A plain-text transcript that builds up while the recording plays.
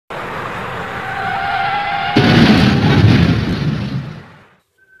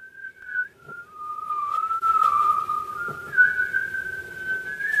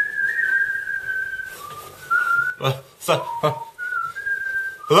Stop.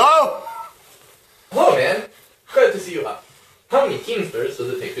 Hello? Hello, man. Glad to see you up. How many Teamsters does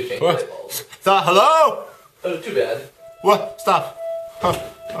it take to change light bulbs? Stop. Hello? Oh, too bad. What? Stop.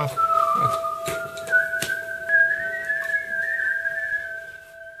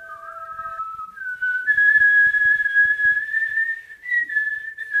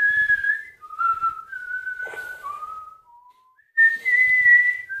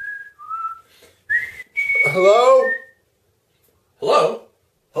 Hello? Hello?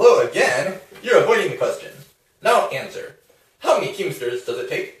 Hello again? You're avoiding the question. Now answer. How many Teamsters does it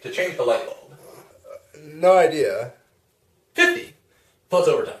take to change the light bulb? No idea. 50. Plus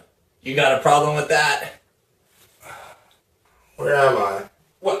overtime. You got a problem with that? Where am I?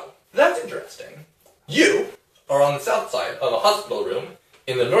 Well, that's interesting. You are on the south side of a hospital room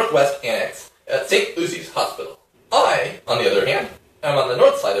in the northwest annex at St. Lucy's Hospital. I, on the other hand, am on the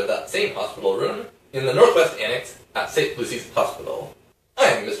north side of that same hospital room in the northwest annex at St. Lucy's Hospital. I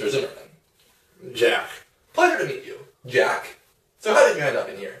am Mr. Zimmerman. Jack. Pleasure to meet you, Jack. So how did you end up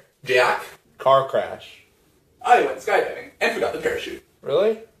in here, Jack? Car crash. I went skydiving and forgot the parachute.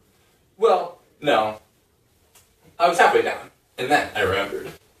 Really? Well, no. I was halfway down, and then I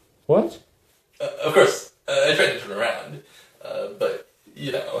remembered. What? Of course, I tried to turn around, but,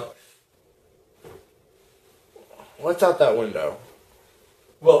 you know. What's out that window?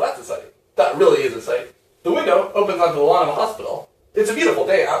 Well, that's a sight. That really is a sight. The window opens onto the lawn of a hospital. It's a beautiful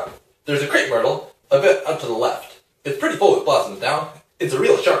day out. There's a crepe myrtle a bit up to the left. It's pretty full with blossoms now. It's a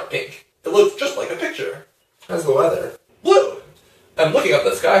real sharp pink. It looks just like a picture. How's the weather? Blue! I'm looking up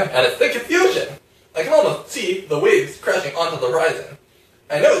the sky, and it's thick as the ocean. I can almost see the waves crashing onto the horizon.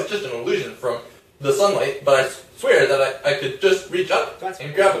 I know it's just an illusion from the sunlight, but I swear that I could just reach up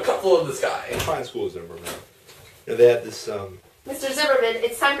and grab a cupful of the sky. Fine school, Zimmerman. You know, they had this, Mr. Zimmerman,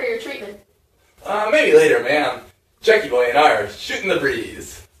 it's time for your treatment. Maybe later, ma'am. Jackie Boy and I are shooting the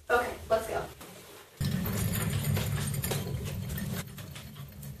breeze. Okay, let's go.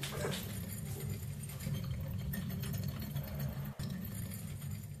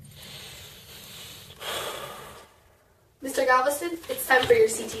 Mr. Galveston, it's time for your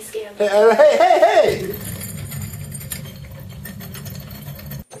CT scan. Hey!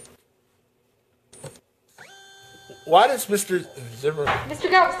 Why does Mr. Zimmerman... Mr.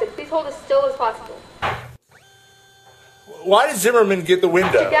 Galveston, please hold as still as possible. Why does Zimmerman get the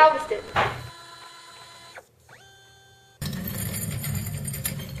window? Mr. Galveston.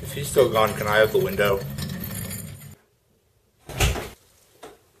 If he's still gone, can I have the window?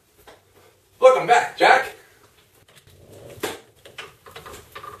 Welcome back, Jack.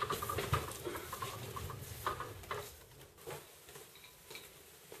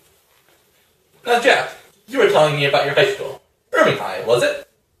 Now, Jack, you were telling me about your high school. Irving High, was it?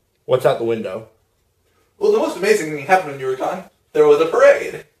 What's out the window? Well, the most amazing thing happened when you were gone. There was a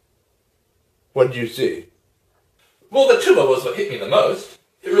parade. What did you see? Well, the tuba was what hit me the most.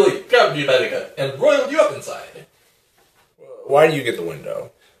 It really grabbed you by the gut and roiled you up inside. Why do you get the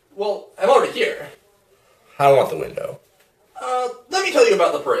window? Well, I'm already here. I don't want the window. Let me tell you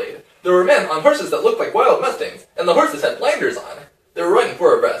about the parade. There were men on horses that looked like wild mustangs, and the horses had blinders on. They were riding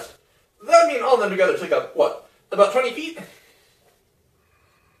 4 abreast. That would mean all of them together took up, what, about 20 feet?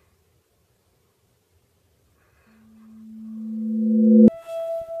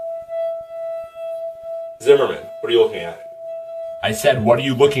 Zimmerman, what are you looking at? I said, what are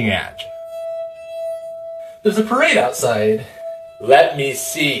you looking at? There's a parade outside. Let me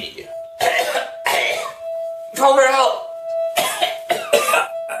see. Call for help!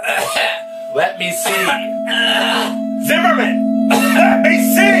 Let me see. Zimmerman! Let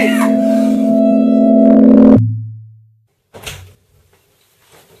me see!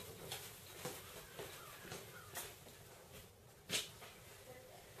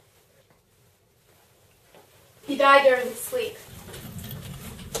 He died during his sleep.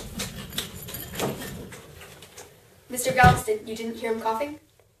 Mr. Galveston, you didn't hear him coughing?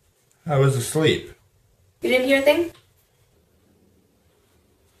 I was asleep. You didn't hear a thing?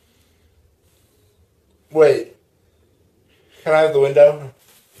 Wait. Can I have the window?